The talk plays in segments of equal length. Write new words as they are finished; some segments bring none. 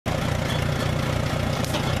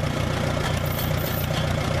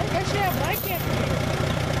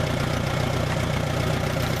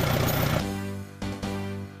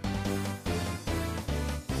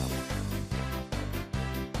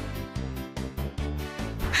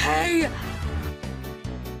Hey!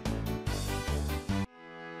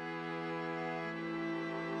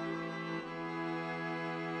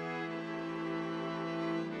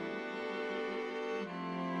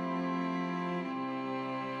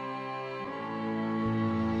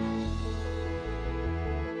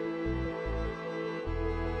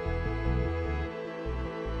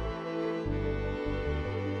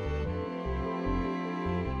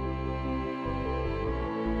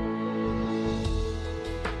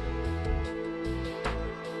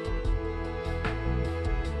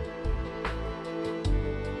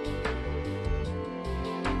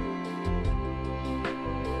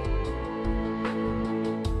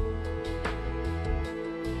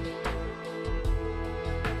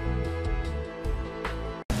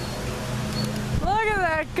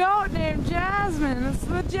 Goat named Jasmine. It's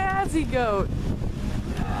the Jazzy goat.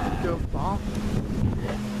 Goofball.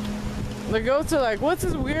 The goats are like, what's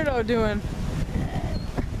this weirdo doing?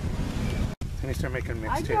 Can you start making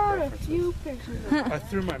mixtape references? I got a few pictures of I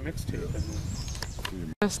threw my mixtape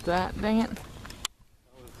in. Missed that, dang it.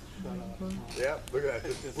 Yeah, look at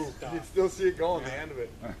that. You can still see it going, the end of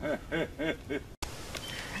it.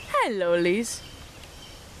 Hello, Lise.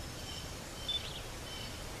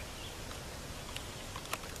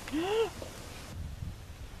 Those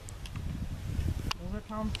are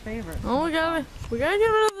Tom's favorites. Oh, we gotta get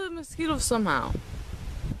rid of the mosquitoes somehow.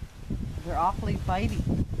 They're awfully bitey.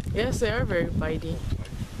 Yes, they are very bitey.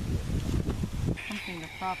 Something to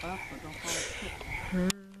prop it up so don't fall asleep. You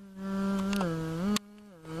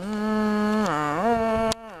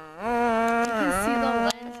can see the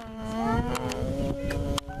lens.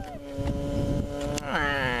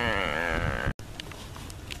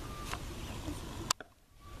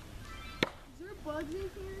 Is there bugs in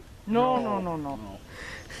here? No.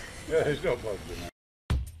 Yeah, there's no bugs in there.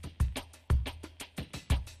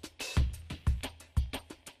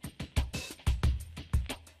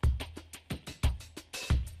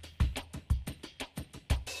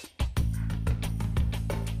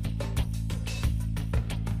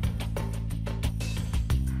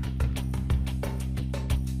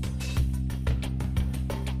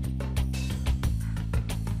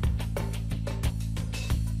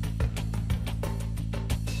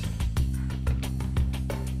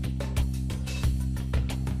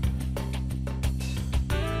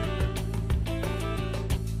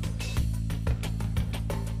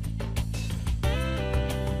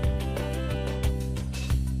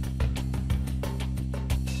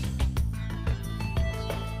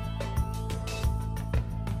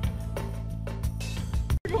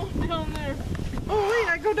 Down there. Oh wait,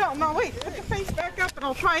 I go down. No wait, put your face back up and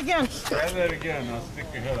I'll try again. Try that again, I'll stick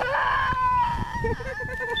your head up.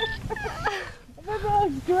 That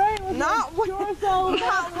looks great. Not well.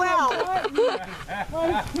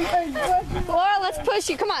 Laura, let's push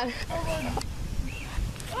you. Come on.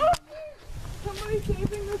 Somebody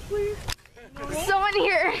taping this, please. Someone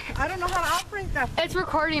here. I don't know how to operate that. It's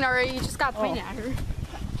recording already. You just got pointed at her.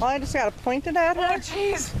 Well, I just gotta point it at her. Oh,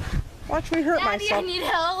 jeez. Watch me hurt Daddy, myself. I need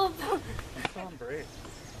help. It's on break.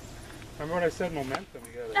 Remember what I said, momentum.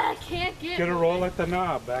 You I gotta can't get get a roll at the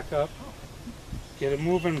knob, back up. Get it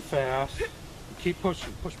moving fast. Keep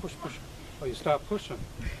pushing, push. Oh, you stop pushing.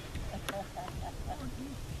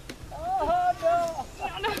 Oh, no.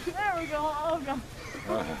 There we go. Oh, God.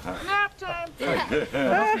 Nap time.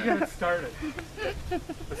 Let's get it started.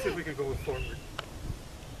 Let's see if we can go forward.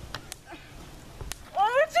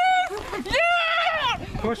 Oh, jeez. Yeah.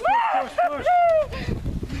 Push.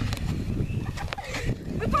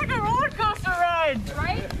 It's like a roller coaster ride.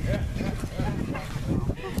 right.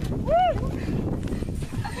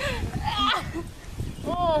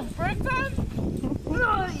 Oh, break time?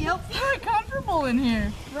 Yep. Very comfortable in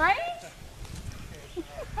here. Right?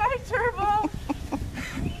 Hi, Turbo.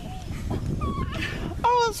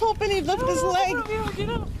 I was hoping he'd lift his leg. Get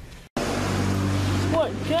up.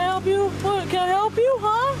 What? Can I help you? What? Can I help you?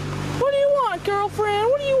 Huh? What do you want, girlfriend?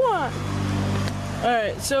 What do you want?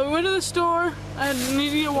 Alright, so we went to the store. I need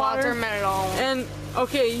to get water. Watermelon. And,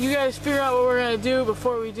 okay, you guys figure out what we're going to do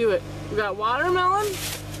before we do it. We got watermelon.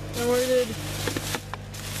 And where did...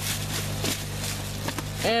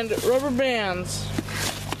 And rubber bands.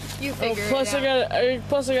 You figure Plus it out. I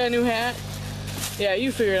got a new hat. Yeah,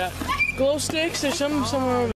 you figure it out. Glow sticks. There's some somewhere over